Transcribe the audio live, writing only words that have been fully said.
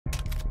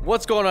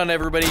What's going on,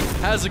 everybody?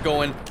 How's it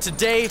going?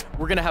 Today,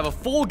 we're gonna have a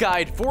full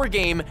guide for a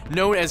game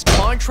known as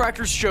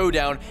Contractors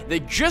Showdown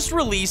that just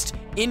released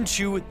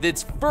into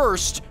its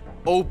first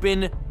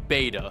open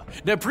beta.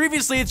 Now,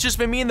 previously, it's just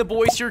been me and the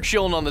boys here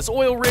chilling on this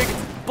oil rig,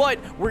 but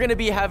we're gonna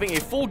be having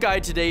a full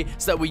guide today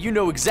so that way you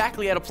know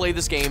exactly how to play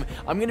this game.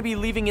 I'm gonna be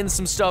leaving in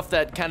some stuff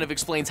that kind of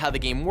explains how the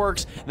game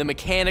works, the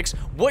mechanics,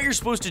 what you're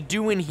supposed to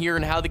do in here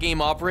and how the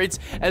game operates,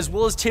 as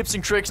well as tips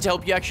and tricks to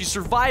help you actually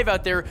survive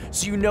out there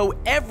so you know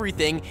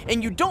everything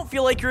and you don't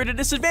feel like you're at a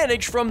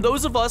disadvantage from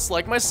those of us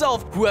like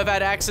myself who have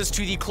had access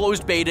to the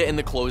closed beta and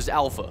the closed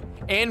alpha.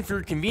 And for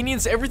your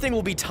convenience, everything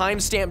will be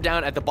time-stamped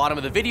down at the bottom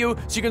of the video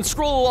so you can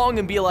scroll along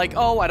and be like,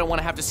 oh, I don't want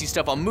to have to see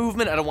stuff on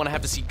movement, I don't want to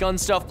have to see gun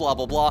stuff, blah,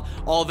 blah, blah.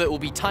 All of it will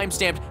be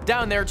time-stamped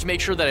down there to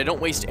make sure that I don't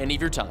waste any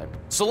of your time.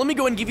 So let me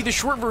go and give you the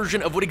short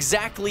version of what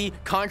exactly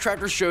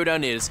Contractors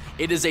Showdown is.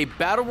 It is a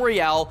battle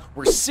royale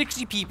where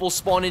 60 people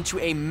spawn into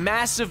a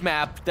massive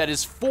map that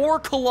is 4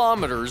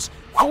 kilometers,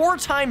 4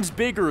 times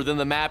bigger than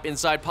the map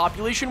inside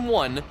Population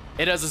 1.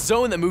 It has a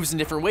zone that moves in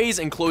different ways,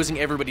 enclosing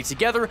everybody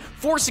together,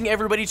 forcing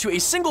everybody to a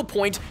single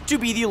point to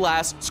be the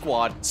last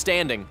squad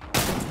standing.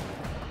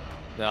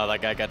 No,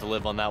 that guy got to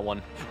live on that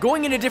one.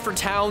 Going into different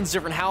towns,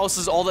 different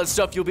houses, all that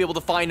stuff, you'll be able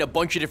to find a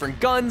bunch of different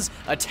guns,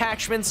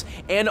 attachments,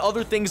 and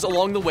other things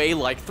along the way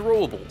like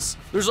throwables.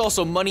 There's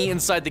also money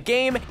inside the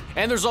game,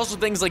 and there's also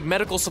things like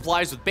medical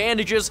supplies with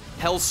bandages,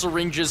 health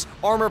syringes,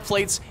 armor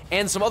plates,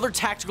 and some other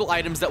tactical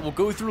items that we'll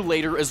go through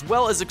later, as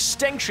well as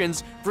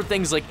extensions for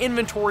things like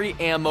inventory,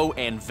 ammo,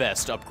 and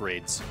vest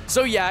upgrades.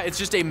 So yeah, it's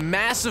just a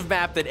massive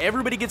map that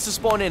everybody gets to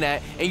spawn in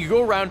at, and you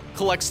go around,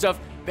 collect stuff,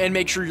 and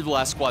make sure you're the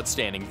last squad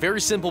standing. Very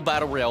simple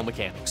battle royale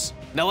mechanics.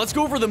 Now let's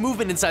go over the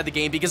movement inside the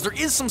game because there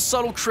is some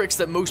subtle tricks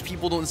that most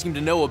people don't seem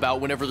to know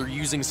about whenever they're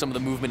using some of the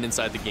movement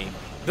inside the game.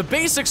 The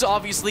basics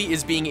obviously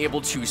is being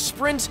able to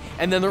sprint,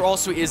 and then there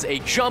also is a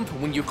jump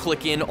when you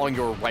click in on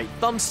your right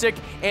thumbstick,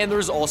 and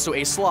there's also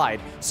a slide.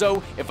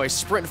 So if I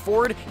sprint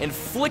forward and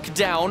flick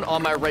down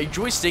on my right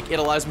joystick, it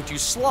allows me to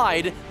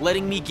slide,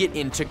 letting me get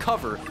into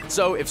cover.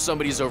 So if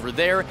somebody's over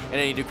there and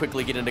I need to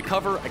quickly get into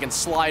cover, I can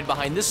slide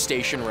behind this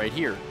station right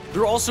here.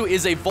 There also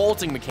is a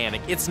vaulting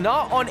mechanic. It's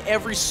not on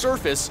every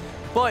surface,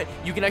 but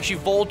you can actually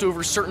vault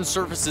over certain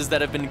surfaces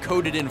that have been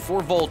coded in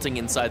for vaulting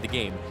inside the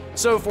game.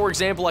 So for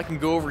example, I can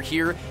go over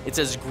here, it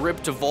says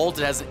grip to vault,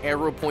 it has an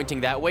arrow pointing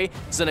that way,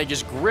 so then I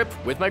just grip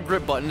with my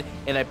grip button,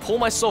 and I pull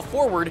myself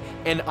forward,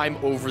 and I'm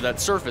over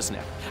that surface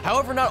now.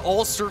 However, not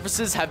all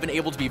surfaces have been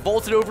able to be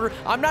vaulted over.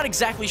 I'm not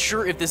exactly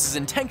sure if this is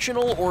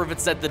intentional, or if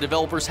it's that the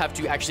developers have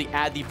to actually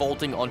add the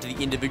vaulting onto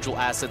the individual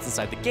assets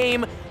inside the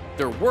game.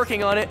 They're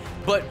working on it,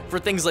 but for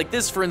things like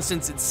this, for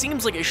instance, it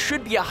seems like it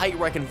should be a height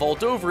where I can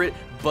vault over it,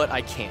 but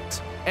I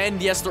can't.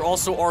 And yes, there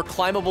also are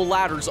climbable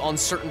ladders on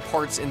certain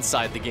parts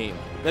inside the game.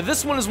 Now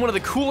this one is one of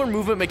the cooler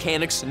movement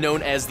mechanics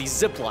known as the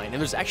zipline,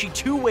 and there's actually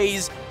 2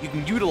 ways you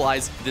can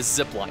utilize this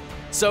zipline.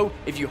 So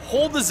if you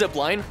hold the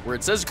zipline where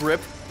it says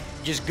grip,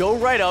 you just go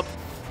right up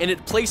and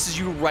it places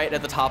you right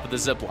at the top of the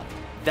zipline.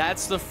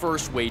 That's the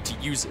first way to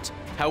use it.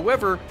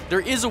 However, there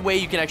is a way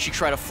you can actually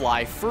try to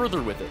fly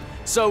further with it.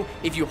 So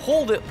if you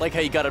hold it, like how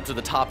you got up to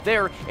the top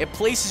there, it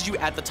places you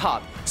at the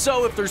top.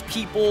 So if there's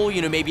people,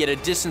 maybe at a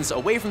distance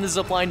away from the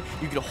zipline,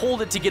 you can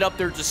hold it to get up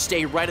there to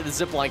stay right at the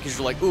zipline because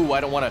you're like, ooh,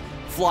 I don't want to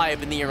fly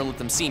up in the air and let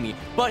them see me.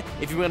 But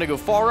if you want to go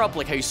far up,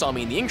 like how you saw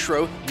me in the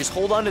intro, you just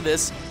hold on to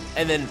this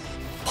and then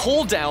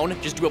pull down,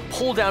 just do a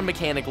pull down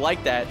mechanic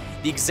like that,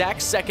 the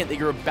exact second that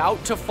you're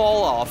about to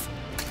fall off,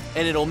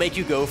 and it'll make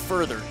you go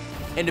further.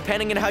 And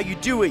depending on how you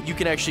do it, you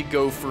can actually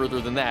go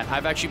further than that.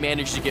 I've actually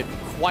managed to get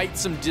quite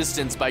some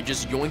distance by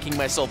just yoinking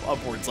myself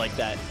upwards like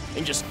that.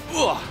 And just,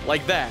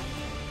 like that.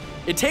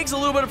 It takes a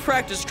little bit of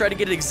practice to try to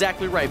get it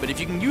exactly right, but if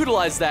you can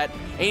utilize that,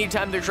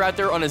 anytime that you're out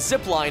there on a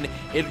zip line,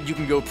 you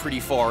can go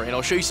pretty far. And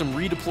I'll show you some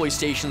redeploy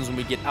stations when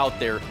we get out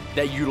there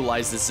that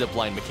utilize this zip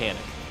line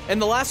mechanic. And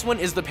the last one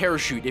is the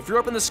parachute. If you're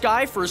up in the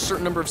sky for a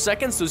certain number of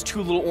seconds, those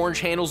 2 little orange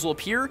handles will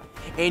appear,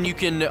 and you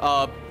can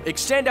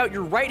extend out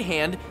your right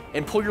hand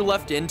and pull your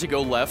left in to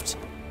go left,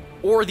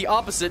 or the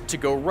opposite to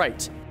go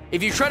right.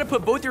 If you try to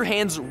put both your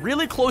hands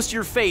really close to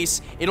your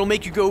face, it'll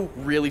make you go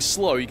really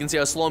slow. You can see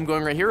how slow I'm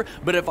going right here,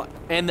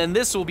 and then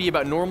this will be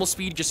about normal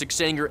speed, just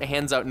extending your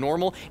hands out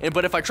normal.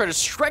 But if I try to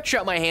stretch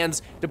out my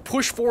hands to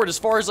push forward as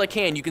far as I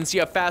can, you can see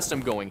how fast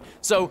I'm going.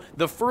 So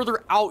the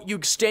further out you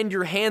extend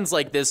your hands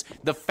like this,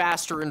 the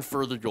faster and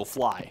further you'll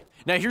fly.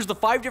 Now here's the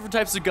 5 different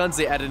types of guns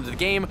they added into the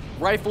game.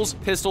 Rifles,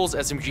 pistols,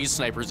 SMGs,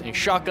 snipers, and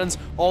shotguns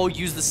all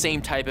use the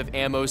same type of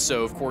ammo,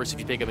 so of course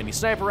if you pick up any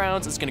sniper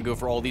rounds, it's gonna go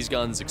for all these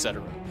guns,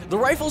 etc. The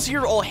rifles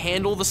here all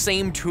handle the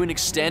same to an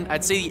extent.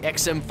 I'd say the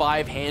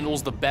XM5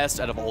 handles the best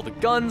out of all the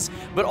guns,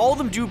 but all of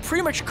them do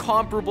pretty much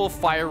comparable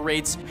fire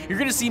rates. You're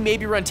gonna see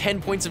maybe around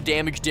 10 points of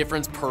damage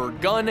difference per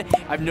gun.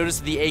 I've noticed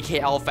that the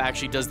AK Alpha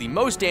actually does the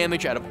most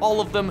damage out of all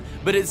of them,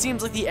 but it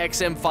seems like the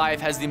XM5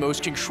 has the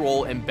most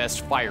control and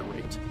best fire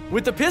rate.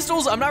 With the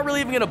pistols, I'm not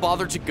really even gonna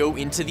bother to go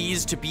into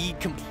these. To be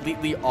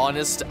completely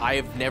honest, I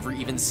have never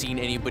even seen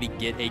anybody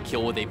get a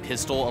kill with a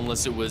pistol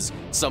unless it was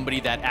somebody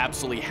that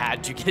absolutely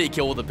had to get a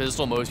kill with a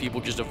pistol. Most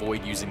people just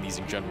avoid using these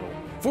in general.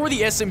 For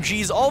the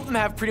SMGs, all of them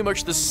have pretty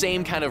much the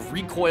same kind of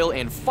recoil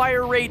and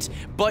fire rate,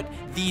 but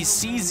the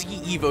CZ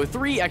Evo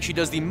 3 actually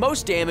does the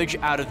most damage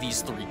out of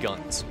these 3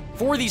 guns.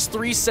 For these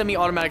 3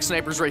 semi-automatic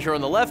snipers right here on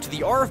the left,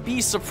 the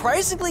RFB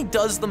surprisingly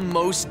does the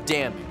most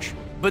damage.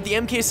 But the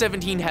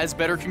MK17 has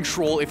better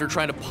control if you're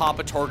trying to pop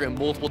a target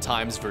multiple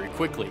times very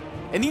quickly.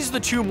 And these are the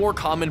 2 more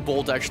common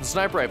bolt-action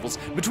sniper rifles.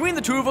 Between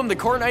the 2 of them, the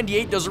Kar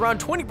 98 does around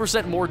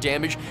 20% more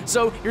damage,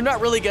 so you're not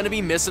really going to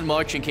be missing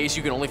much in case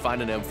you can only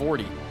find an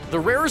M40. The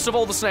rarest of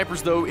all the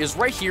snipers, though, is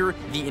right here,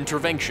 the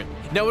Intervention.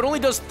 Now, it only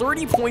does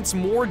 30 points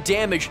more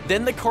damage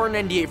than the Kar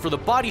 98 for the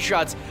body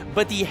shots,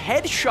 but the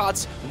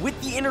headshots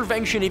with the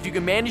Intervention, if you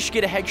can manage to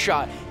get a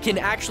headshot, can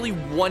actually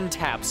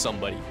one-tap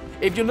somebody.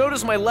 If you'll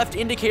notice my left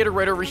indicator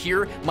right over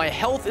here, my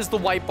health is the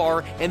white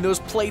bar, and those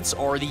plates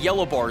are the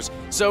yellow bars.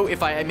 So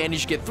if I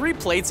manage to get 3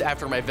 plates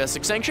after my vest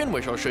extension,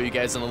 which I'll show you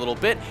guys in a little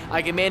bit,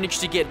 I can manage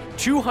to get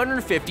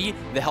 250,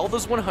 the health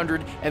is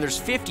 100, and there's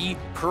 50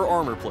 per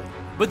armor plate.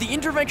 But the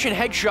Intervention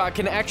headshot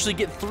can actually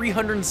get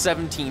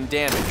 317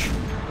 damage.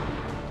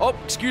 Oh,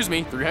 excuse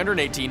me,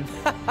 318.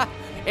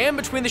 And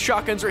between the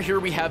shotguns right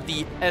here, we have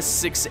the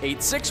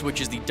S686,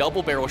 which is the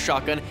double barrel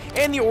shotgun,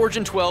 and the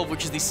Origin 12,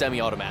 which is the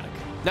semi-automatic.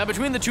 Now,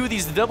 between the 2 of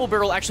these, the double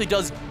barrel actually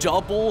does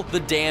double the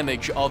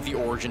damage of the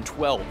Origin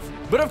 12.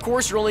 But of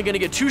course, you're only going to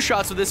get 2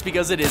 shots with this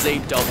because it is a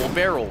double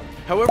barrel.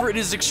 However, it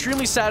is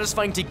extremely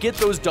satisfying to get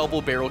those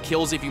double barrel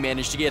kills if you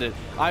manage to get it.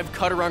 I've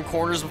cut around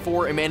corners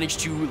before and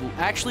managed to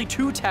actually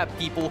 2-tap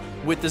people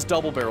with this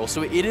double barrel,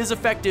 so it is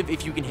effective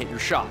if you can hit your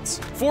shots.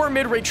 For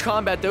mid-range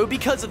combat, though,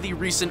 because of the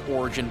recent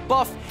Origin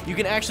buff, you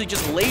can actually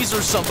just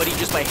laser somebody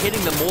just by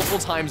hitting them multiple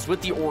times with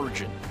the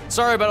Origin.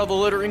 Sorry about all the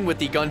littering with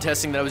the gun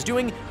testing that I was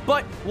doing,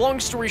 but long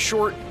story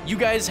short, you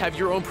guys have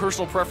your own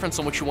personal preference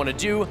on what you want to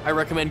do. I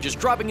recommend just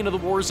dropping into the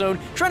Warzone,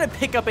 trying to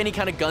pick up any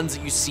kind of guns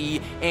that you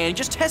see, and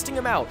just testing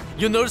them out.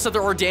 You'll notice that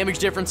there are damage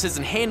differences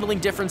and handling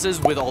differences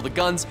with all the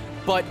guns,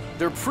 but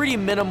they're pretty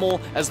minimal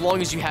as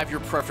long as you have your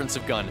preference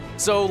of gun.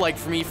 So, like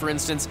for me, for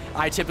instance,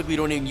 I typically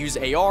don't even use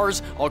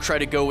ARs. I'll try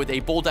to go with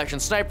a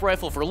bolt-action sniper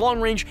rifle for long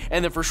range,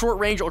 and then for short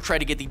range, I'll try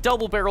to get the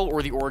double barrel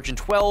or the Origin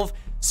 12.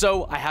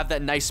 So I have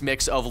that nice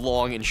mix of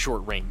long and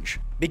short range.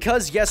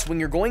 Because yes, when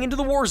you're going into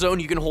the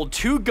Warzone, you can hold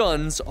 2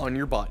 guns on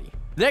your body.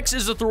 Next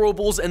is the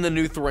Throwables and the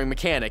new throwing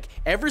mechanic.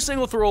 Every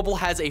single throwable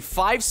has a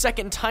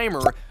 5-second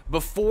timer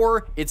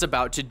before it's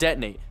about to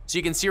detonate. So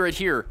you can see right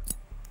here,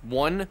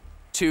 1,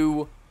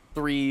 2,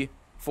 3,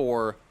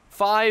 4,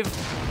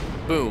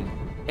 5, boom.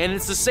 And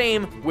it's the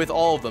same with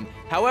all of them.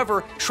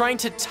 However, trying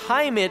to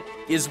time it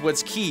is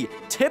what's key.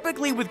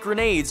 Typically with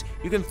grenades,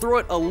 you can throw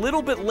it a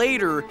little bit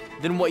later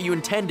than what you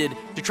intended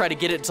to try to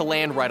get it to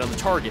land right on the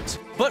target.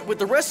 But with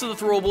the rest of the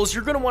throwables,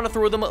 you're going to want to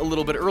throw them a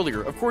little bit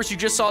earlier. Of course, you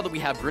just saw that we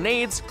have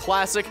grenades,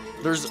 classic.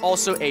 There's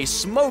also a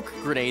smoke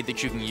grenade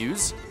that you can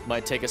use.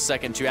 Might take a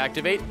second to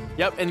activate.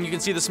 Yep, and you can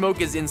see the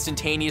smoke is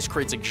instantaneous,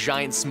 creates a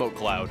giant smoke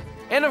cloud.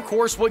 And of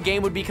course, what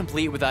game would be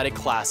complete without a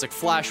classic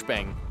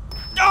flashbang?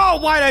 Oh,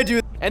 why'd I do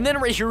that? And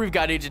then right here, we've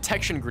got a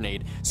detection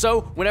grenade.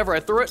 So whenever I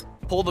throw it,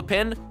 pull the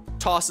pin,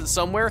 toss it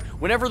somewhere.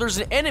 Whenever there's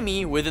an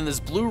enemy within this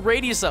blue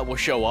radius that will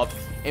show up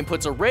and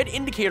puts a red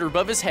indicator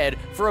above his head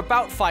for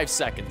about 5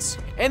 seconds.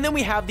 And then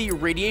we have the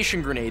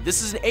radiation grenade.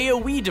 This is an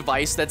AoE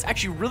device that's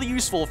actually really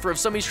useful for if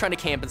somebody's trying to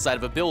camp inside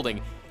of a building.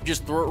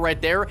 Just throw it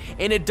right there,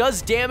 and it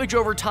does damage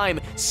over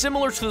time,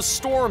 similar to the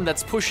storm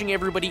that's pushing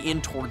everybody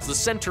in towards the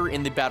center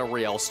in the Battle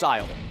Royale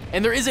style.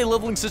 And there is a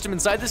leveling system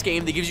inside this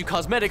game that gives you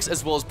cosmetics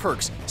as well as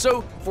perks.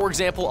 So, for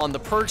example, on the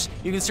perks,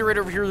 you can see right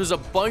over here, there's a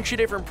bunch of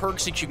different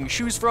perks that you can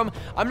choose from.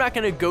 I'm not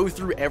going to go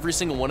through every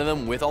single one of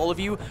them with all of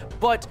you,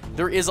 but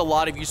there is a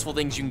lot of useful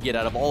things you can get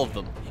out of all of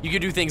them. You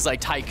can do things like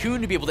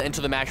Tycoon to be able to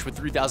enter the match with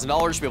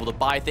 $3,000 to be able to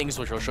buy things,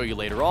 which I'll show you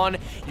later on.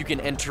 You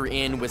can enter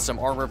in with some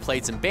armor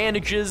plates and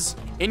bandages,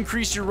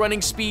 increase your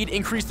running speed,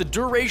 increase the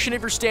duration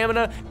of your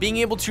stamina, being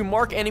able to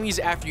mark enemies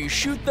after you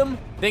shoot them,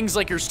 things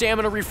like your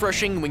stamina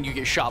refreshing when you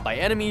get shot by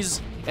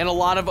enemies, and a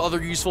lot of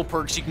other useful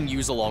perks you can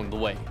use along the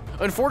way.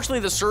 Unfortunately,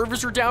 the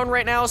servers are down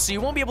right now, so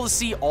you won't be able to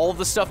see all of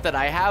the stuff that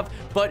I have,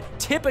 but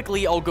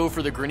typically I'll go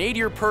for the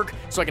Grenadier perk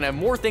so I can have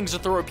more things to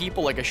throw at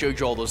people like I showed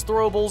you all those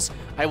throwables.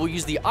 I will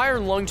use the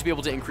Iron Lung to be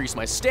able to increase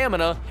my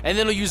stamina, and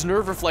then I'll use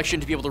Nerve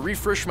Reflection to be able to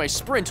refresh my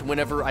sprint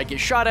whenever I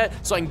get shot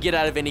at so I can get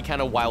out of any kind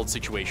of wild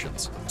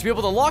situations. To be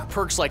able to unlock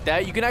perks like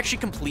that, you can actually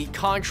complete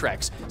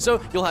contracts.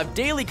 So you'll have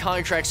daily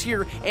contracts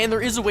here, and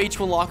there is a way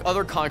to unlock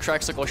other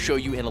contracts like I'll show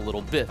you in a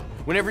little bit.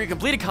 Whenever you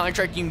complete a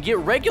contract, you can get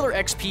regular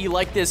XP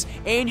like this,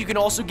 and you can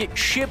also get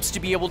chips to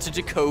be able to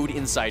decode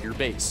inside your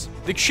base.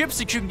 The chips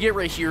that you can get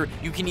right here,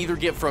 you can either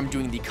get from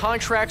doing the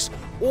contracts,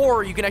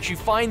 or you can actually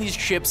find these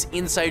chips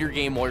inside your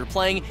game while you're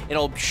playing, and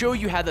I'll show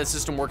you how that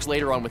system works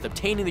later on with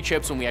obtaining the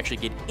chips when we actually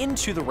get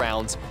into the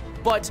rounds.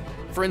 But,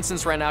 for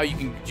instance, right now, you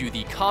can do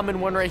the common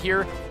one right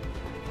here.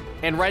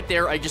 And right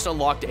there, I just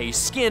unlocked a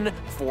skin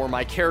for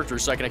my character,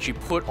 so I can actually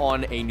put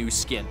on a new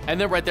skin. And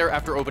then right there,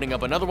 after opening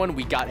up another one,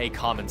 we got a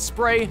common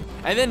spray.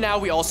 And then now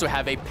we also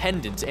have a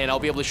pendant, and I'll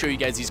be able to show you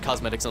guys these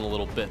cosmetics in a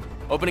little bit.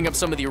 Opening up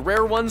some of the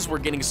rare ones, we're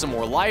getting some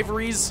more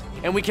liveries,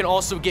 and we can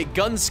also get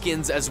gun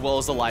skins as well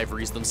as the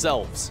liveries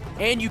themselves.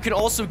 And you can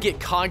also get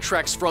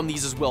contracts from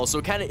these as well,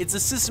 so it's a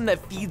system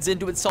that feeds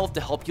into itself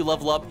to help you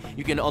level up.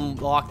 You can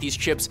unlock these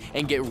chips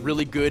and get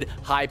really good,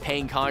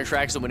 high-paying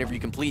contracts, and whenever you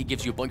complete, it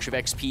gives you a bunch of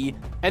XP.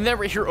 And then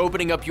right here,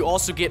 opening up, you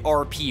also get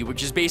RP,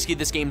 which is basically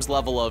this game's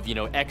level of,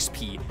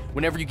 XP.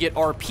 Whenever you get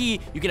RP,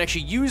 you can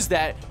actually use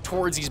that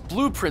towards these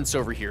blueprints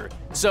over here.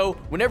 So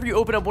whenever you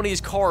open up one of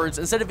these cards,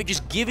 instead of it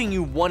just giving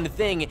you one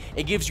thing,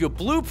 it gives you a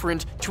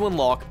blueprint to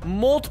unlock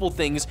multiple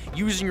things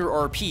using your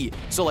RP.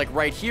 So like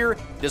right here,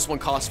 this one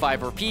costs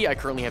 5 RP. I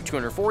currently have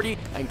 240.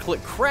 I can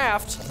click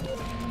craft,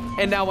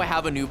 and now I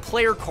have a new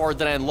player card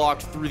that I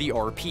unlocked through the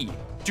RP.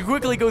 To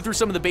quickly go through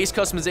some of the base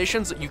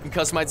customizations, you can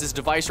customize this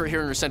device right here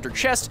in your center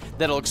chest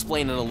that I'll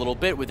explain in a little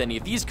bit with any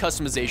of these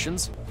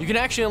customizations. You can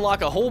actually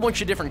unlock a whole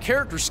bunch of different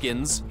character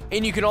skins,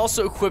 and you can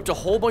also equip a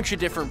whole bunch of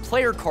different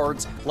player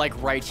cards like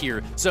right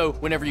here. So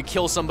whenever you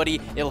kill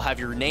somebody, it'll have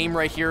your name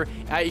right here.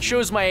 It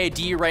shows my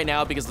ID right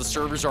now because the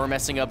servers are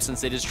messing up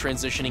since it is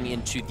transitioning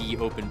into the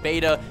open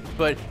beta,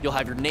 but you'll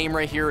have your name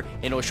right here,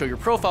 and it'll show your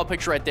profile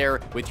picture right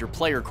there with your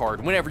player card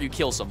whenever you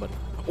kill somebody.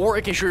 Or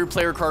it can show your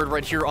player card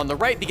right here on the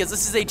right because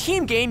this is a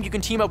team game. You can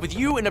team up with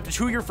you and up to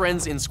 2 of your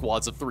friends in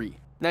squads of 3.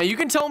 Now, you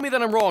can tell me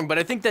that I'm wrong, but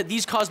I think that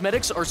these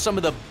cosmetics are some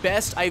of the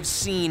best I've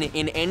seen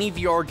in any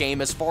VR game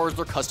as far as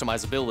their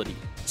customizability.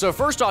 So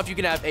first off, you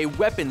can have a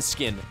weapon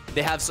skin.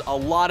 They have a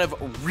lot of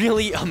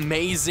really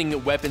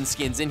amazing weapon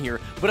skins in here,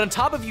 but on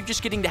top of you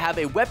just getting to have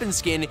a weapon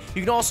skin,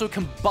 you can also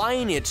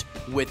combine it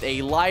with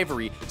a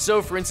livery.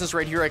 So for instance,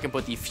 right here, I can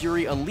put the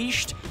Fury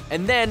Unleashed,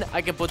 and then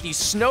I can put the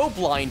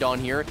Snowblind on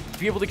here to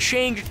be able to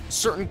change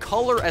certain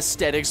color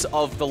aesthetics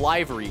of the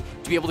livery,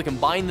 to be able to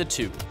combine the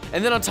two.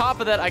 And then on top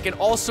of that, I can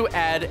also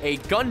add a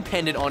gun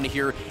pendant onto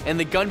here, and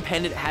the gun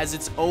pendant has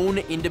its own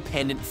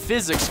independent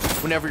physics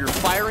whenever you're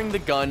firing the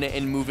gun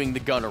and moving the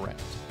gun around.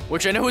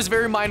 Which I know is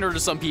very minor to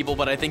some people,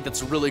 but I think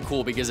that's really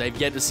cool because I've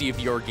yet to see a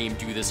VR game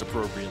do this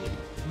appropriately.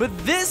 But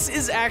this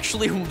is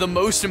actually the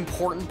most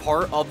important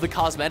part of the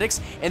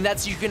cosmetics, and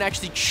that's you can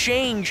actually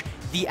change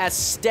the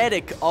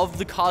aesthetic of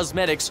the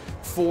cosmetics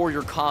for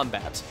your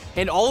combat.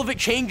 And all of it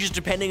changes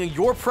depending on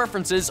your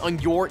preferences on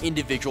your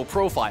individual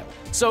profile.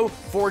 So,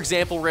 for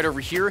example, right over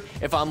here,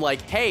 if I'm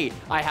like, hey,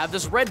 I have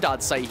this red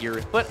dot sight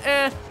here, but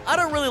I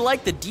don't really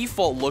like the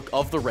default look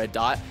of the red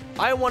dot.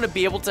 I want to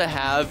be able to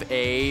have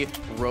a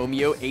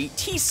Romeo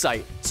 8T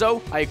sight.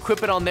 So I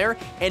equip it on there,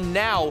 and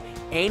now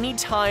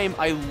anytime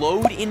I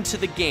load into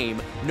the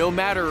game, no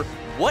matter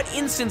what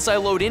instance I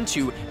load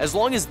into, as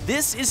long as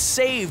this is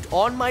saved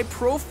on my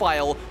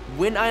profile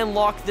when I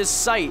unlock this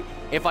sight,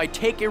 if I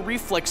take a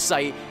reflex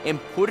sight and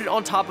put it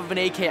on top of an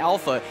AK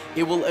Alpha,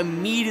 it will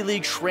immediately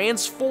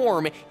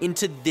transform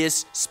into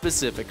this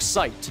specific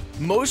sight.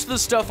 Most of the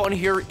stuff on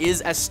here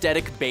is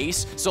aesthetic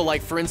based, so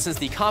like for instance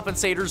the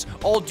compensators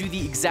all do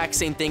the exact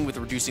same thing with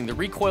reducing the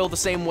recoil the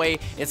same way.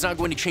 It's not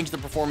going to change the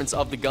performance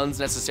of the guns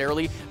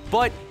necessarily,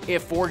 but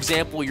if for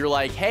example you're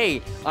like,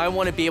 hey, I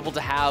want to be able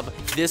to have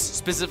this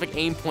specific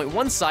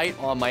aim.1 sight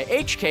on my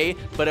HK,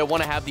 but I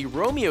want to have the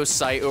Romeo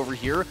sight over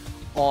here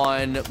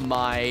on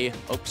my,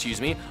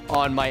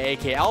 on my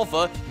AK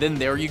Alpha, then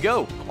there you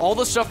go. All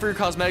the stuff for your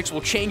cosmetics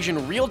will change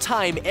in real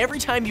time every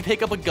time you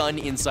pick up a gun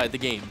inside the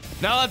game.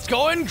 Now let's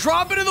go and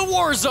drop it in the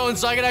Warzone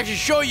so I can actually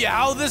show you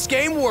how this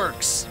game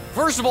works.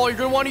 First of all, you're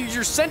going to want to use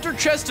your center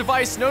chest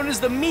device known as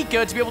the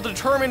Mika to be able to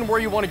determine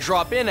where you want to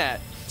drop in at.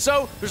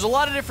 So, there's a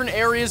lot of different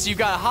areas. You've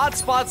got hot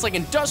spots like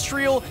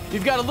industrial,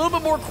 you've got a little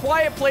bit more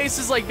quiet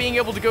places like being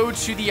able to go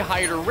to the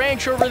Hyder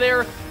Ranch over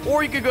there,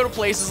 or you could go to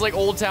places like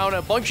Old Town,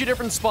 a bunch of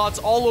different spots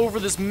all over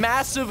this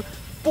massive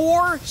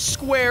 4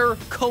 square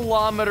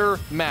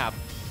kilometer map.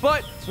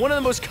 But one of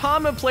the most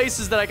common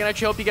places that I can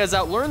actually help you guys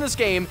out learn this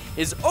game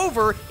is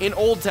over in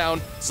Old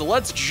Town, so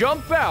let's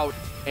jump out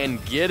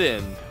and get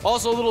in.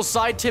 Also, a little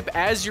side tip,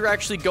 as you're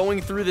actually going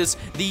through this,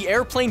 the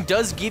airplane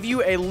does give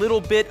you a little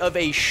bit of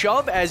a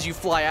shove as you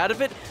fly out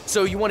of it,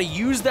 so you want to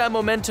use that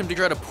momentum to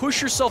try to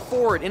push yourself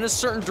forward in a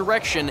certain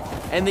direction,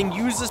 and then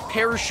use this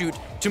parachute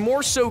to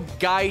more so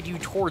guide you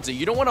towards it.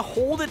 You don't want to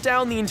hold it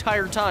down the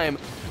entire time,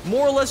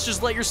 more or less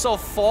just let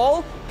yourself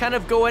fall, kind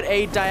of go at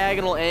a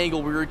diagonal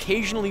angle where you're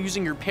occasionally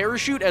using your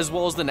parachute as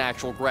well as the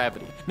natural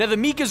gravity. Now, the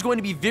Mika is going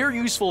to be very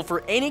useful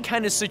for any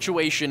kind of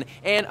situation,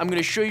 and I'm going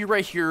to show you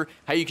right here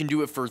how you can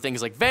do it for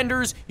things like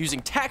vendors, using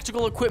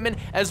tactical equipment,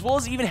 as well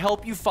as even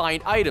help you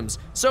find items.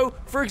 So,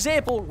 for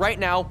example, right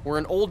now, we're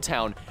in Old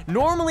Town.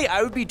 Normally,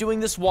 I would be doing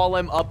this while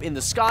I'm up in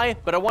the sky,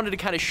 but I wanted to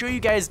kind of show you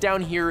guys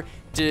down here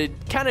to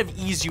kind of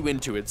ease you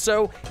into it.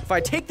 So, if I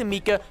take the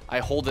Mika, I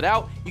hold it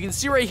out, you can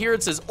see right here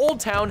it says Old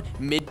Town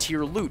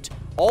mid-tier loot.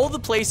 All the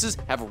places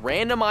have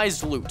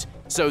randomized loot.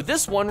 So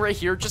this one right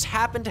here just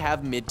happened to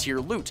have mid-tier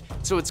loot.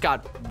 So it's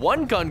got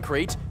 1 gun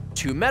crate,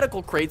 2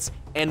 medical crates,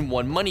 and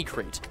 1 money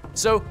crate.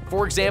 So,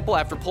 for example,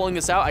 after pulling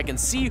this out, I can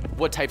see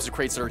what types of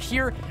crates are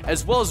here,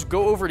 as well as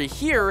go over to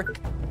here,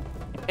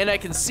 and I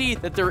can see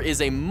that there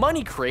is a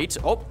money crate.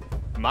 Oh,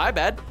 my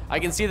bad. I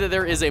can see that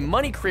there is a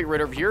money crate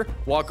right over here.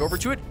 Walk over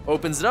to it,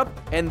 opens it up,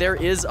 and there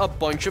is a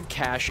bunch of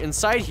cash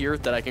inside here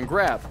that I can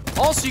grab.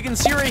 Also, you can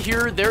see right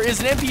here, there is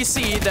an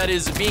NPC that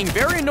is being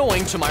very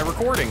annoying to my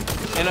recording,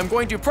 and I'm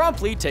going to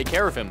promptly take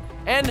care of him.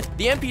 And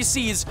the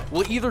NPCs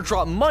will either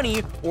drop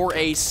money or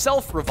a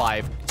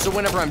self-revive, so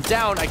whenever I'm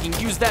down, I can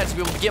use that to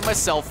be able to get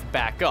myself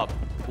back up.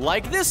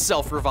 Like this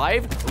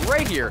self-revive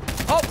right here.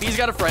 Oh, he's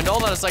got a friend.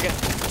 Hold on a second.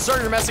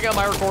 Sir, you're messing up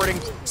my recording.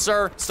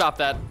 Sir, stop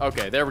that.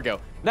 Okay, there we go.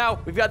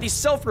 Now, we've got the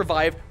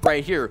self-revive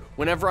right here.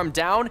 Whenever I'm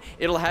down,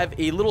 it'll have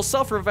a little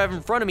self-revive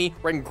in front of me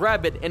where I can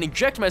grab it and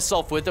inject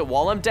myself with it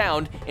while I'm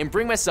downed and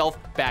bring myself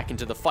back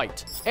into the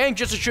fight. And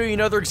just to show you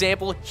another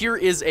example, here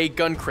is a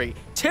gun crate.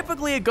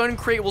 Typically, a gun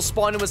crate will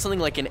spawn in with something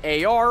like an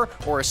AR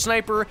or a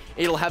sniper.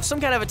 It'll have some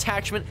kind of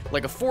attachment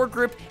like a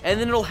foregrip, and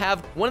then it'll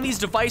have one of these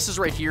devices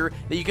right here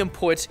that you can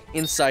put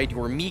inside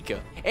your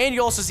Mika. And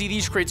you also see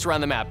these crates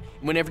around the map.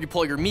 Whenever you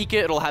pull your Mika,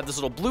 it'll have this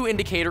little blue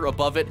indicator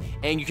above it,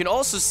 and you can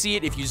also see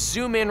it if you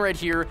zoom in right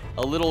here,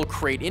 a little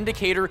crate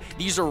indicator.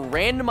 These are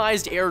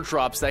randomized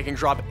airdrops that can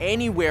drop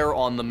anywhere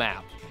on the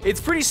map.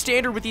 It's pretty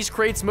standard with these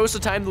crates. Most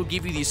of the time, they'll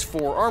give you these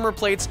 4 armor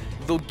plates,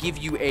 they'll give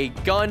you a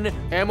gun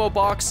ammo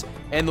box,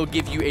 and they'll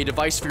give you a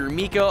device for your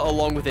Mika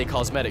along with a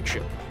cosmetic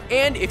chip.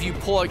 And if you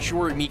pull out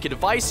your Mika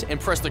device and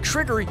press the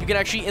trigger, you can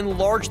actually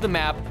enlarge the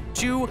map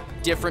to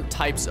different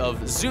types of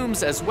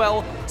zooms as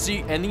well.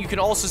 And then you can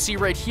also see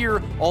right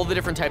here all the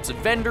different types of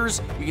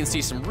vendors. You can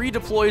see some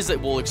redeploys that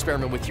we'll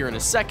experiment with here in a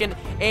second.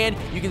 And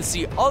you can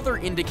see other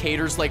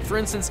indicators, like for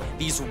instance,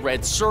 these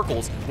red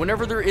circles.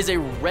 Whenever there is a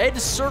red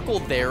circle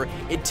there,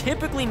 it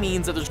typically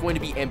means that there's going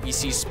to be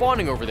NPCs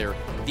spawning over there.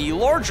 The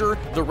larger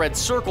the red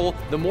circle,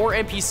 the more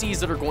NPCs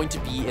that are going to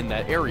be in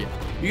that area.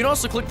 You can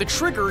also click the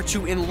trigger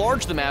to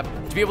enlarge the map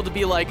to be able to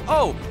be like,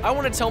 oh, I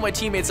want to tell my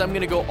teammates I'm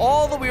going to go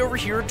all the way over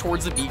here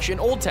towards the beach in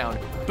Old Town.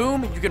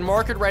 Boom, you can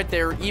mark it right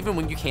there even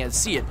when you can't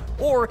see it.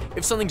 Or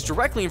if something's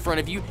directly in front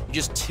of you, you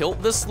just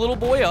tilt this little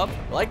boy up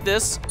like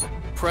this,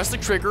 press the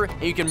trigger,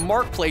 and you can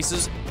mark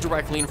places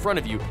directly in front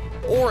of you.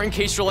 Or in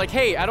case you're like,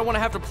 hey, I don't want to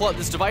have to pull out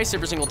this device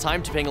every single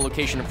time to ping a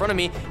location in front of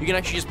me, you can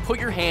actually just put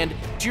your hand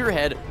to your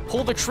head,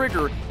 pull the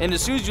trigger, and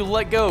as soon as you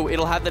let go,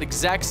 it'll have that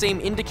exact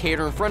same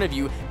indicator in front of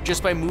you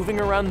just by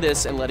moving around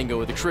this and letting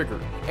go of the trigger.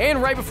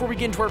 And right before we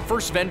get into our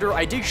first vendor,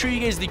 I did show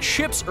you guys the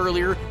chips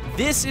earlier.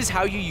 This is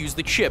how you use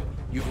the chip.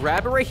 You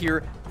grab it right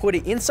here, put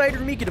it inside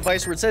your Mika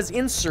device where it says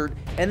insert,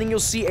 and then you'll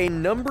see a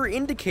number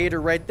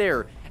indicator right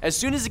there. As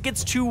soon as it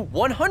gets to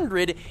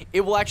 100,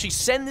 it will actually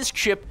send this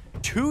chip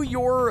to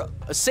your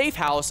safe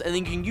house, and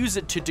then you can use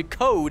it to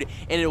decode,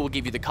 and it will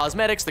give you the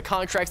cosmetics, the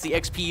contracts, the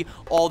XP,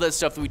 all that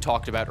stuff that we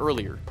talked about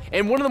earlier.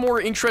 And one of the more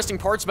interesting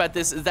parts about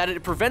this is that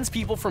it prevents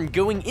people from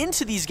going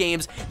into these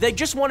games that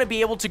just want to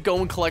be able to go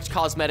and collect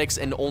cosmetics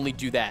and only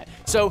do that.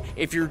 So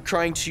if you're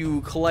trying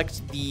to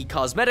collect the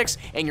cosmetics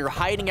and you're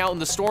hiding out in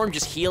the storm,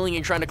 just healing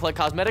and trying to collect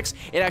cosmetics,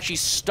 it actually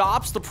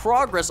stops the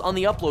progress on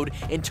the upload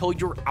until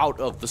you're out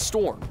of the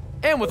storm.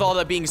 And with all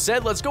that being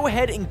said, let's go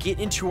ahead and get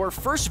into our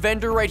first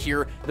vendor right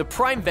here, the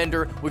Prime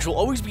vendor, which will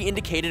always be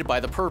indicated by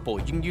the purple.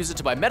 You can use it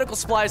to buy medical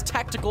supplies,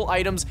 tactical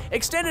items,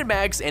 extended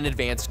mags, and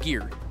advanced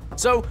gear.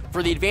 So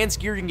for the advanced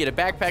gear, you can get a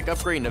backpack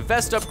upgrade and a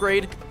vest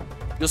upgrade.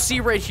 You'll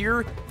see right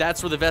here,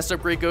 that's where the vest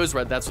upgrade goes,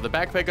 right? That's where the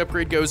backpack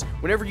upgrade goes.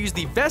 Whenever you use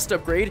the vest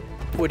upgrade,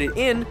 put it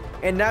in,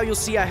 and now you'll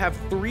see I have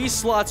 3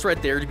 slots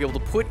right there to be able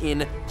to put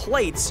in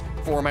plates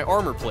for my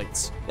armor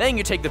plates. Then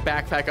you take the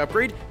backpack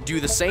upgrade, do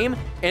the same,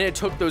 and it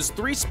took those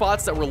 3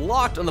 spots that were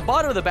locked on the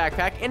bottom of the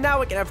backpack, and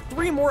now I can have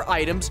 3 more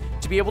items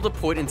to be able to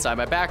put inside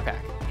my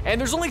backpack.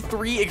 And there's only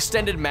 3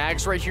 extended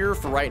mags right here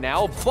for right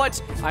now, but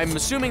I'm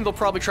assuming they'll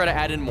probably try to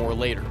add in more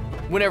later,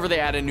 whenever they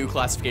add in new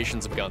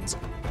classifications of guns.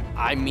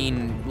 I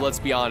mean, let's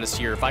be honest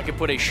here, if I could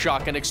put a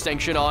shotgun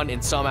extension on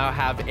and somehow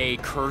have a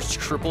cursed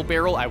triple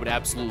barrel, I would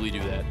absolutely do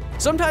that.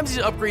 Sometimes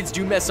these upgrades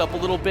do mess up a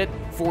little bit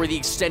for the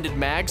extended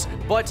mags,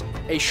 but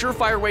a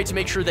surefire way to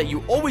make sure that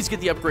you always get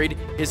the upgrade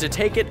is to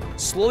take it,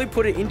 slowly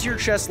put it into your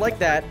chest like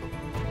that.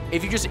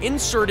 If you just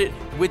insert it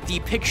with the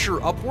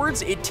picture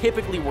upwards, it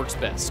typically works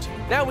best.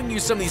 Now we can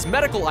use some of these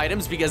medical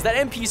items because that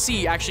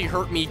NPC actually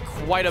hurt me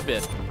quite a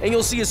bit. And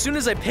you'll see as soon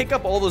as I pick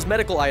up all those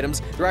medical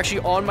items, they're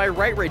actually on my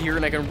right here,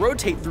 and I can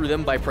rotate through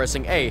them by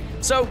pressing A.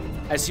 So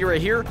I see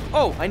right here,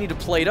 oh, I need to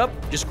plate up,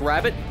 just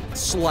grab it,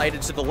 slide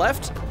it to the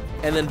left,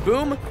 and then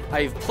boom,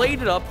 I've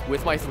plated up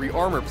with my 3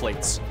 armor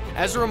plates.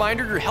 As a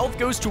reminder, your health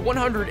goes to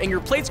 100 and your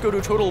plates go to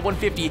a total of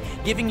 150,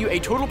 giving you a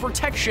total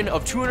protection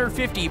of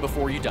 250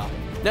 before you die.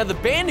 Now the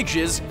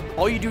bandages,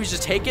 all you do is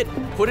just take it,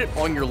 put it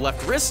on your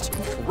left wrist,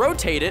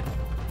 rotate it,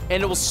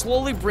 and it will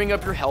slowly bring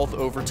up your health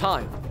over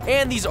time.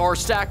 And these are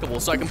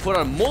stackable, so I can put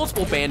on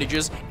multiple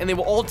bandages and they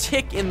will all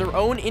tick in their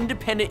own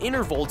independent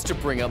intervals to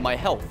bring up my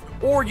health.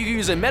 Or you can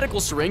use a medical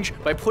syringe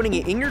by putting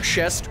it in your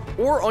chest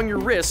or on your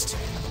wrist,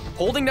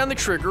 holding down the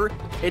trigger.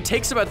 It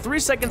takes about 3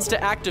 seconds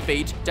to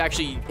activate, to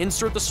actually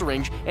insert the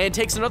syringe, and it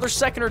takes another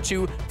second or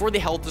two for the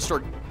health to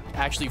start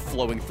actually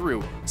flowing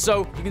through. So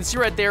you can see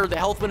right there, the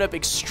health went up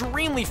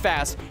extremely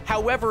fast.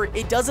 However,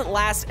 it doesn't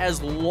last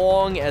as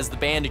long as the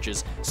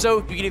bandages. So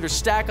you can either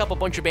stack up a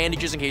bunch of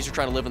bandages in case you're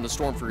trying to live in the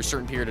storm for a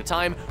certain period of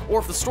time, or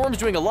if the storm's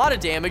doing a lot of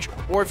damage,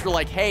 or if you're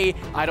like, hey,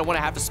 I don't want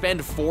to have to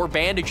spend 4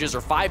 bandages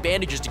or 5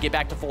 bandages to get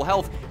back to full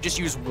health, just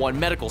use 1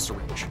 medical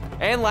syringe.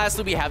 And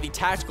lastly, we have the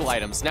tactical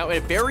items. Now, a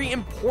very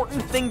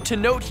important thing to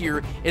note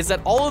here is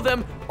that all of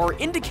them are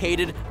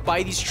indicated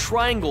by these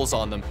triangles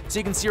on them. So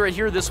you can see right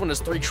here, this one has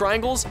 3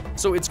 triangles,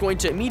 so it's going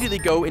to immediately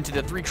go into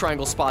the 3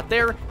 triangle spot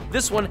there.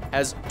 This one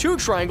has 2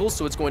 triangles,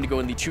 so it's going to go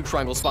in the 2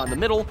 triangle spot in the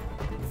middle.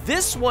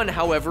 This one,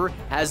 however,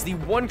 has the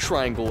 1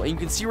 triangle, and you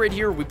can see right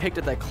here, we picked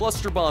up that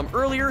cluster bomb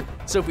earlier,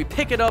 so if we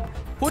pick it up,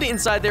 put it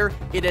inside there,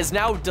 it has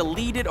now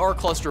deleted our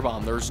cluster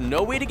bomb. There's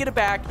no way to get it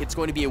back. It's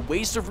going to be a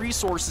waste of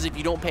resources if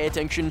you don't pay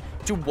attention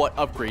to what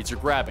upgrades you're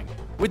grabbing.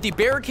 With the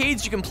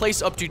barricades, you can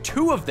place up to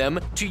 2 of them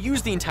to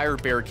use the entire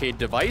barricade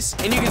device,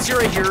 and you can see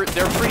right here,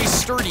 they're pretty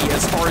sturdy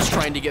as far as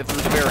trying to get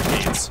through the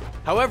barricades.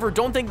 However,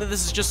 don't think that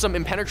this is just some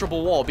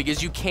impenetrable wall,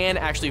 because you can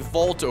actually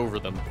vault over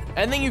them.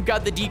 And then you've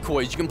got the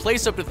decoys. You can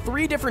place up to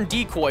 3 different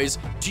decoys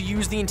to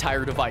use the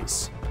entire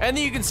device. And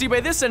then you can see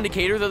by this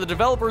indicator that the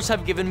developers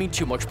have given me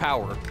too much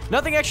power.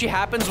 Nothing actually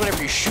happens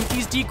whenever you shoot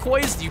these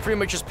decoys. You pretty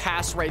much just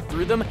pass right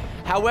through them.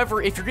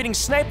 However, if you're getting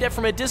sniped at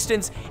from a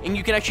distance and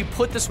you can actually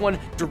put this one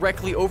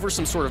directly over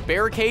some sort of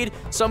barricade,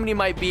 somebody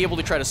might be able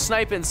to try to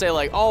snipe it and say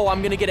like, oh,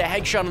 I'm gonna get a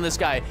headshot on this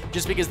guy,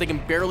 just because they can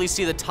barely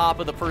see the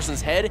top of the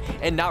person's head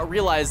and not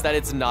realize that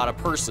it's not a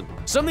person.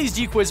 Some of these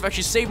decoys have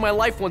actually saved my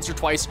life once or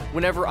twice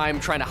whenever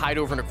I'm trying to hide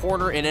over in a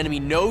corner, an enemy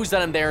knows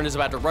that I'm there and is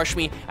about to rush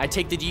me. I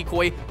take the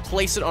decoy,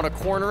 place it on a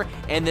corner,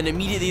 and then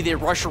immediately they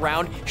rush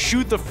around,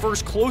 shoot the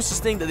first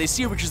closest thing that they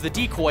see, which is the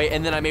decoy,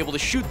 and then I'm able to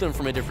shoot them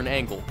from a different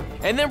angle.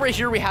 And then right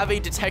here we have a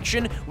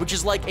detection, which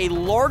is like a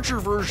larger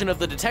version of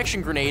the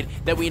detection grenade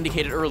that we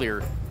indicated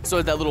earlier.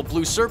 So that little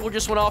blue circle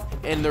just went off,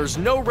 and there's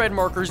no red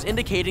markers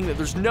indicating that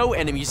there's no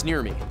enemies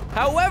near me.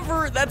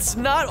 However, that's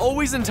not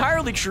always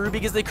entirely true,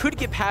 because they could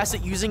get past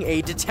it using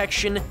a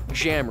detection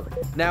jammer.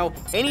 Now,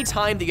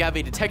 anytime that you have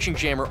a detection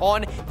jammer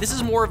on, this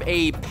is more of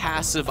a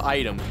passive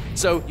item.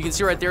 So you can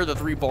see right there the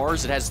 3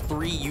 bars, it has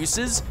 3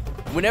 uses.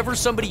 Whenever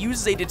somebody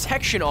uses a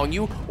detection on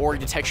you, or a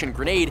detection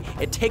grenade,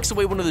 it takes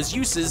away one of those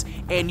uses,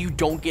 and you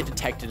don't get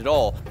detected at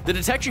all. The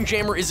detection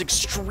jammer is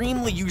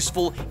extremely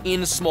useful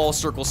in small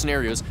circle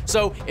scenarios.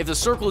 So if the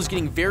circle is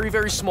getting very,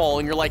 very small,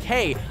 and you're like,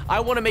 hey,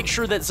 I want to make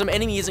sure that some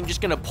enemy isn't just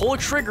going to pull a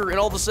trigger, and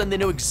all of a sudden they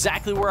know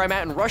exactly where I'm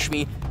at and rush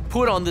me,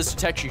 put on this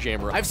detection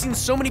jammer. I've seen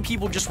so many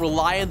people just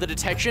rely on the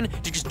detection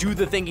to just do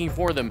the thinking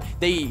for them.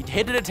 They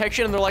hit a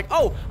detection and they're like,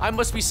 oh, I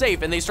must be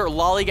safe. And they start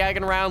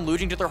lollygagging around,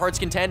 looting to their heart's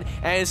content,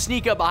 and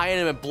sneak up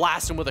behind him and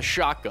blast him with a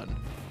shotgun.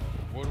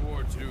 World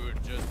War II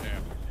had just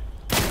happened.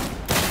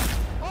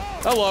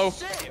 Hello.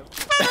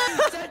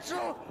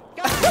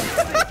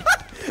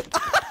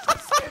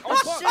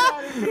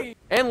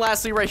 And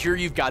lastly, right here,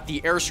 you've got the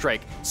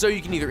airstrike. So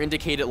you can either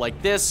indicate it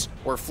like this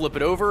or flip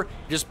it over.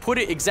 Just put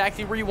it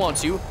exactly where you want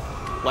to,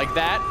 like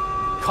that.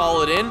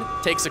 Call it in.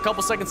 Takes a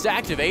couple seconds to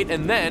activate,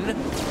 and then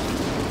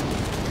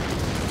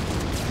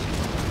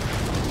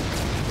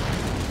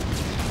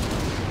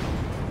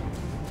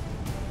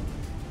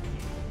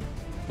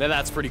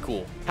that's pretty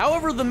cool.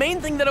 However, the main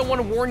thing that I want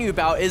to warn you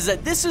about is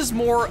that this is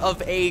more of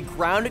a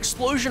ground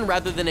explosion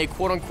rather than a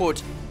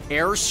quote-unquote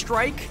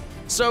airstrike.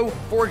 So,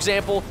 for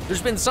example,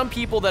 there's been some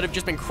people that have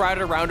just been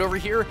crowded around over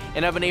here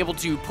and have been able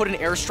to put an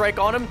airstrike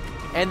on them,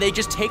 and they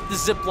just take the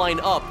zip line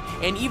up.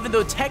 And even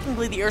though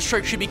technically the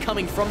airstrike should be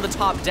coming from the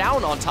top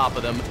down on top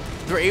of them,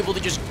 they're able to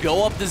just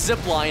go up the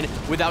zip line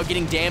without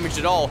getting damaged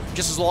at all,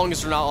 just as long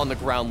as they're not on the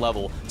ground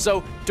level.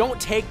 So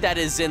don't take that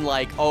as in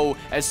like, oh,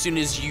 as soon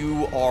as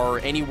you are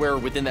anywhere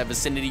within that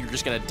vicinity, you're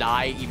just gonna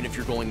die even if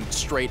you're going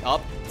straight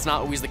up. It's not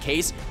always the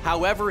case.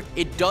 However,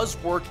 it does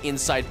work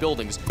inside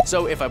buildings.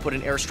 So if I put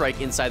an airstrike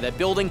inside that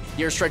building,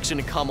 the airstrike's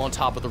gonna come on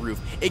top of the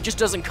roof. It just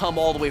doesn't come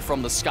all the way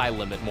from the sky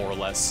limit, more or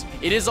less.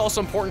 It is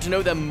also important to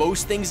know that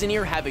most things in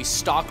here have a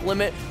stock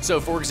limit. So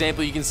for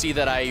example, you can see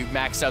that I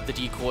maxed out the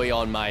decoy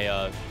on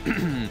my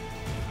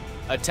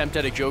attempt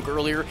at a joke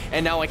earlier,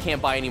 and now I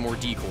can't buy any more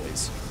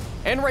decoys.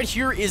 And right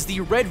here is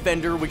the red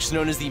vendor, which is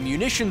known as the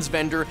munitions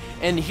vendor,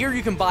 and here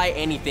you can buy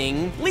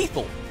anything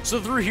lethal. So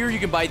through here you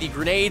can buy the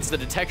grenades, the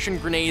detection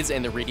grenades,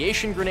 and the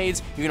radiation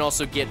grenades. You can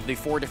also get the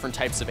 4 different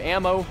types of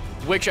ammo,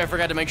 which I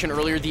forgot to mention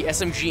earlier, the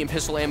SMG and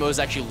pistol ammo is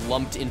actually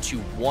lumped into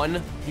one.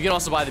 You can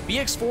also buy the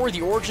BX4,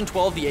 the Origin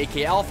 12, the AK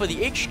Alpha, the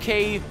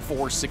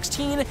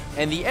HK416,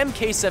 and the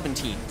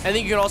MK17. And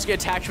then you can also get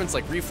attachments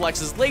like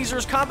reflexes,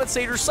 lasers,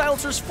 compensators,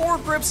 silencers,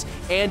 foregrips,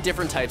 and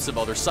different types of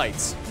other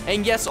sights.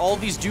 And yes, all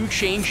of these do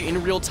change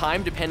in real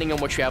time depending on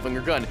what you have on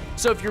your gun.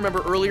 So if you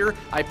remember earlier,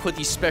 I put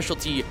the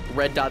specialty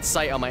red dot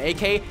sight on my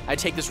AK. I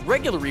take this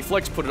regular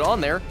reflex, put it on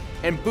there,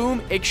 and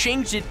boom, it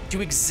changed it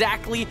to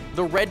exactly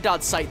the red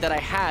dot sight that I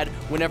had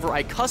whenever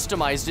I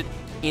customized it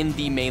in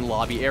the main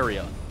lobby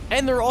area.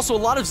 And there are also a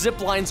lot of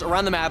zip lines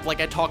around the map like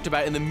I talked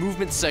about in the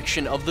movement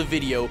section of the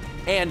video,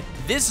 and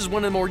this is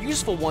one of the more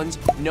useful ones,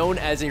 known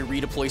as a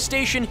redeploy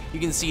station. You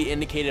can see it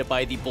indicated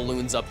by the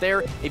balloons up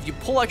there. If you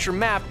pull out your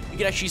map, you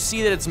can actually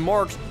see that it's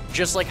marked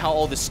just like how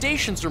all the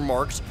stations are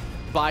marked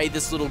by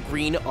this little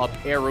green up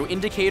arrow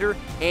indicator,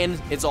 and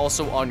it's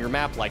also on your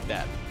map like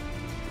that.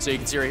 So you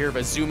can see right here, if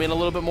I zoom in a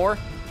little bit more,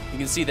 you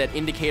can see that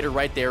indicator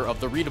right there of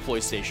the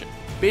redeploy station.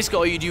 Basically,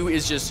 all you do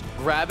is just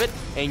grab it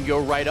and go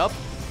right up.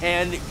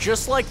 And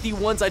just like the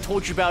ones I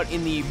told you about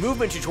in the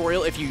movement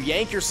tutorial, if you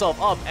yank yourself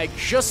up at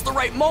just the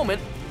right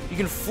moment, you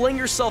can fling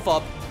yourself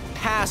up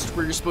past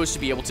where you're supposed to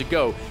be able to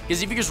go.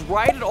 Because if you just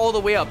ride it all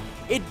the way up,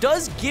 it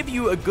does give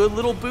you a good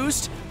little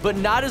boost, but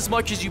not as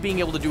much as you being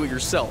able to do it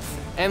yourself.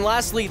 And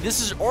lastly,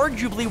 this is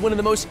arguably one of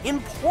the most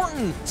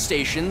important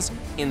stations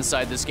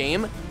inside this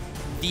game,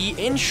 the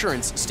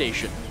insurance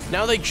station.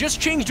 Now, they just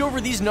changed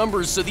over these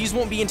numbers, so these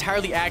won't be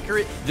entirely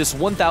accurate. This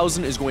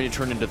 1,000 is going to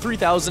turn into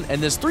 3,000,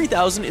 and this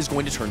 3,000 is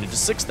going to turn into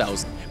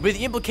 6,000. But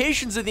the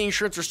implications of the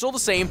insurance are still the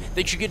same,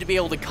 that you get to be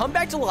able to come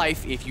back to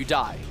life if you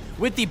die.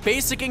 With the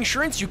basic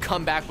insurance, you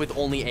come back with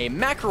only a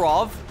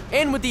Makarov,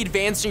 and with the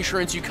advanced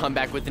insurance, you come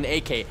back with an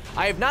AK.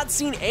 I have not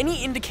seen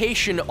any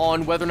indication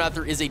on whether or not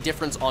there is a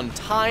difference on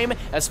time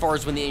as far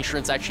as when the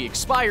insurance actually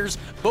expires.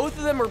 Both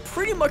of them are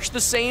pretty much the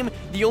same,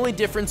 the only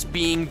difference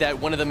being that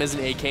one of them is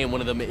an AK and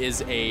one of them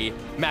is a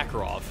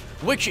Makarov.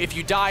 Which, if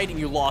you died and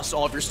you lost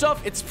all of your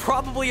stuff, it's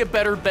probably a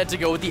better bet to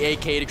go with the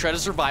AK to try to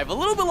survive a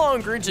little bit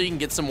longer until you can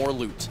get some more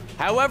loot.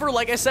 However,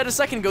 like I said a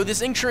second ago,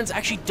 this insurance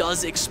actually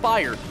does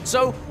expire.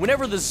 So,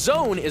 whenever the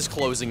zone is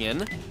closing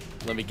in,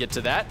 let me get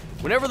to that.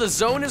 Whenever the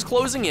zone is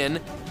closing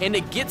in and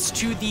it gets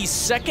to the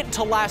second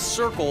to last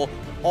circle,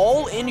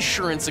 all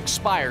insurance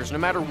expires no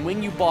matter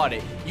when you bought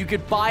it. You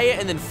could buy it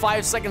and then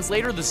 5 seconds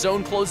later the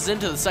zone closes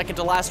into the second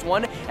to last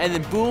one, and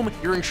then boom,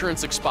 your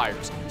insurance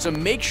expires. So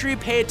make sure you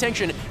pay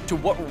attention to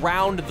what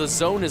round the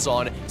zone is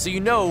on so you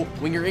know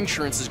when your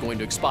insurance is going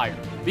to expire.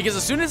 Because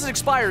as soon as it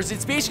expires,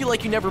 it's basically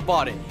like you never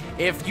bought it.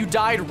 If you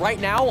died right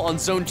now on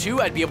zone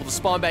 2, I'd be able to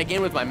spawn back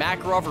in with my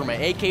Makarov or my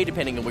AK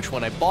depending on which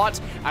one I bought.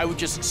 I would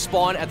just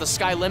spawn at the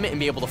sky limit and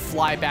be able to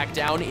fly back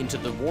down into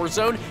the war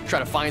zone, try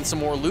to find some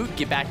more loot,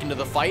 get back into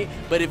the fight.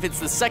 But if it's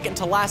the second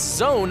to last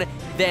zone,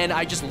 then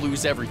I just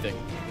lose everything.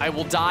 I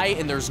will die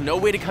and there's no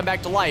way to come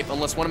back to life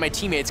unless one of my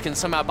teammates can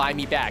somehow buy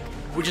me back,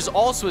 which is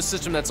also a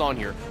system that's on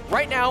here.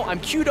 Right now, I'm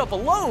queued up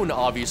alone,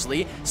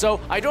 obviously,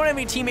 so I don't have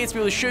any teammates to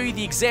be able to show you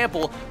the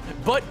example,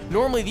 but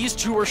normally these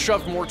two are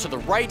shoved more to the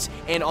right,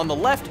 and on the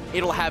left,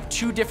 it'll have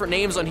 2 different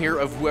names on here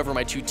of whoever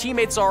my 2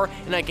 teammates are,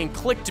 and I can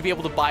click to be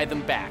able to buy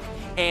them back.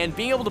 And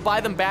being able to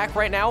buy them back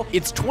right now,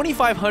 it's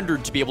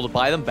 2,500 to be able to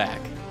buy them back,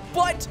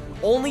 but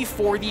only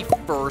for the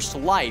first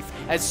life.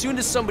 As soon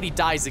as somebody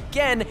dies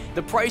again,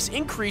 the price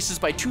increases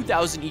by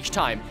 2,000 each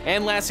time.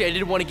 And lastly, I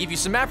did want to give you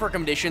some map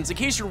recommendations in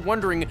case you're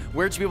wondering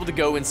where to be able to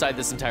go inside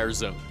this entire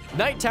zone.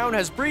 Night Town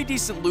has pretty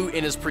decent loot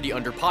and is pretty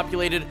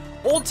underpopulated.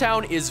 Old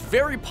Town is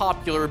very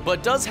popular,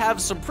 but does have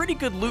some pretty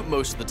good loot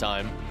most of the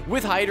time.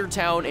 With Hider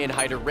Town and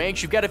Hider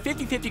Ranch, you've got a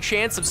 50-50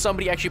 chance of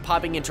somebody actually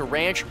popping into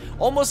Ranch.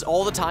 Almost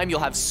all the time, you'll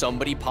have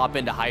somebody pop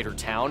into Hider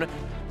Town.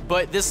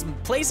 But this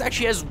place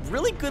actually has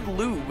really good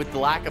loot with the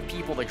lack of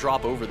people that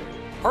drop over there.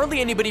 Hardly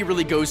anybody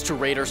really goes to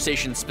Radar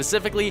Station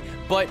specifically,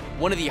 but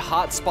one of the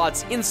hot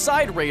spots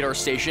inside Radar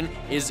Station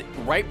is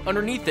right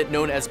underneath it,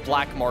 known as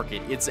Black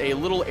Market. It's a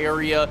little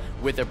area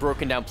with a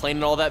broken down plane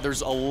and all that.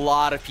 There's a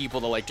lot of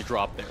people that like to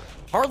drop there.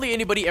 Hardly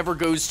anybody ever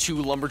goes to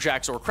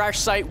Lumberjacks or Crash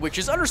Site, which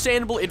is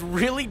understandable. It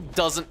really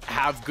doesn't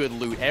have good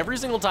loot. Every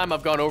single time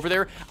I've gone over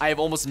there, I have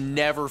almost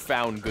never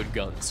found good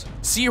guns.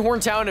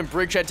 Seahorn Town and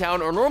Bridgehead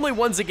Town are normally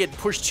ones that get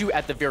pushed to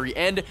at the very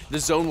end. The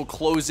zone will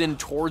close in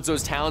towards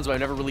those towns, but I've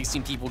never really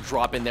seen people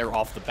drop in there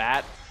off the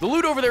bat. The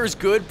loot over there is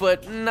good,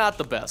 but not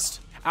the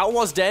best.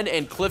 Outlaws Den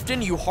and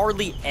Clifton, you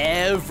hardly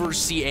ever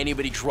see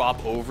anybody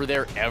drop over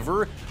there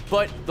ever,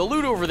 but the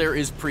loot over there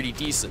is pretty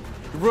decent.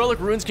 Relic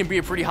Ruins can be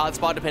a pretty hot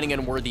spot depending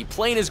on where the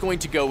plane is going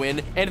to go in,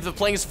 and if the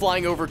plane is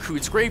flying over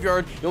Coots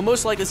Graveyard, you'll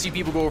most likely see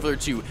people go over there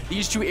too.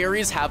 These 2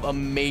 areas have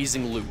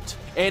amazing loot.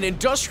 And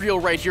Industrial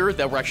right here,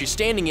 that we're actually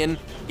standing in,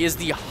 is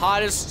the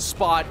hottest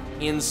spot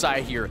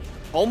inside here.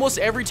 Almost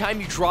every time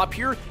you drop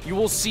here, you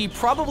will see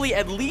probably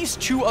at least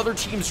 2 other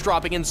teams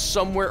dropping in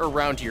somewhere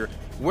around here.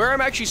 Where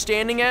I'm actually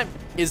standing at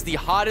is the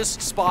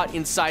hottest spot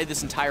inside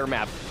this entire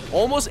map.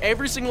 Almost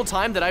every single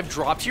time that I've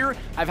dropped here,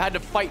 I've had to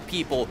fight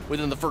people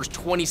within the first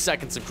 20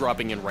 seconds of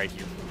dropping in right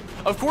here.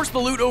 Of course, the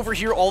loot over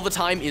here all the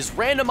time is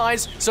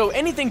randomized, so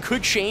anything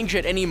could change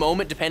at any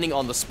moment depending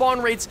on the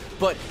spawn rates,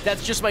 but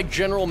that's just my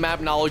general map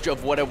knowledge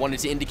of what I wanted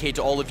to indicate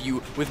to all of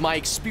you with my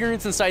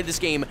experience inside this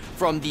game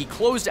from the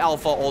closed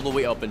alpha all the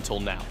way up until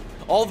now.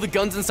 All the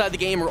guns inside the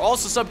game are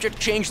also subject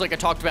to change, like I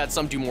talked about.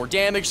 Some do more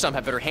damage, some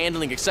have better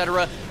handling,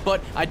 etc.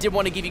 But I did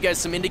want to give you guys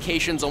some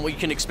indications on what you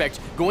can expect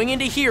going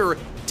into here,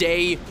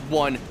 day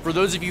one. For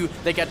those of you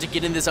that got to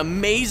get in this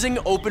amazing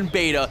open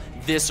beta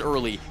this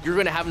early, you're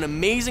going to have an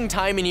amazing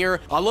time in here.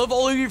 I love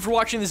all of you for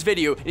watching this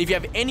video, and if you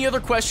have any other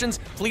questions,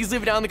 please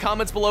leave it down in the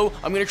comments below.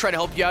 I'm going to try to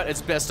help you out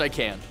as best I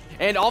can.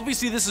 And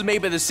obviously this is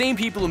made by the same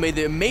people who made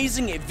the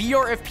amazing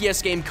VR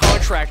FPS game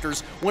Contractors,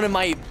 one of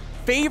my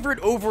favorite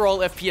overall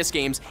FPS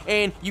games,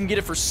 and you can get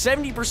it for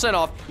 70%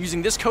 off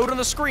using this code on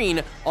the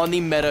screen on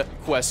the Meta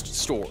Quest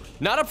store.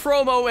 Not a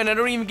promo, and I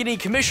don't even get any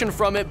commission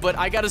from it, but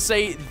I gotta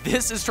say,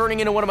 this is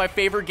turning into one of my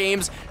favorite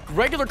games.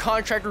 Regular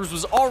Contractors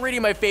was already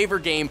my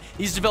favorite game.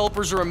 These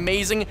developers are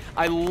amazing.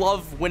 I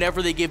love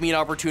whenever they give me an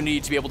opportunity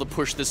to be able to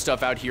push this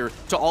stuff out here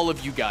to all of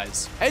you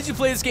guys. As you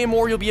play this game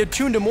more, you'll be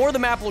attuned to more of the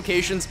map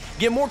locations,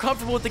 get more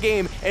comfortable with the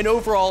game, and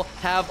overall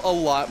have a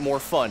lot more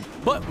fun.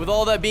 But with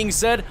all that being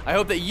said, I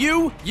hope that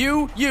you,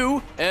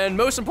 and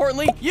most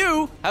importantly,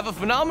 you have a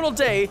phenomenal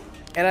day,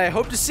 and I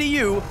hope to see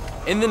you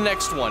in the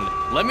next one.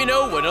 Let me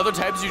know what other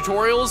types of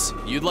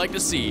tutorials you'd like to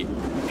see.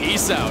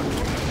 Peace out.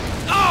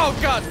 Oh,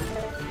 God.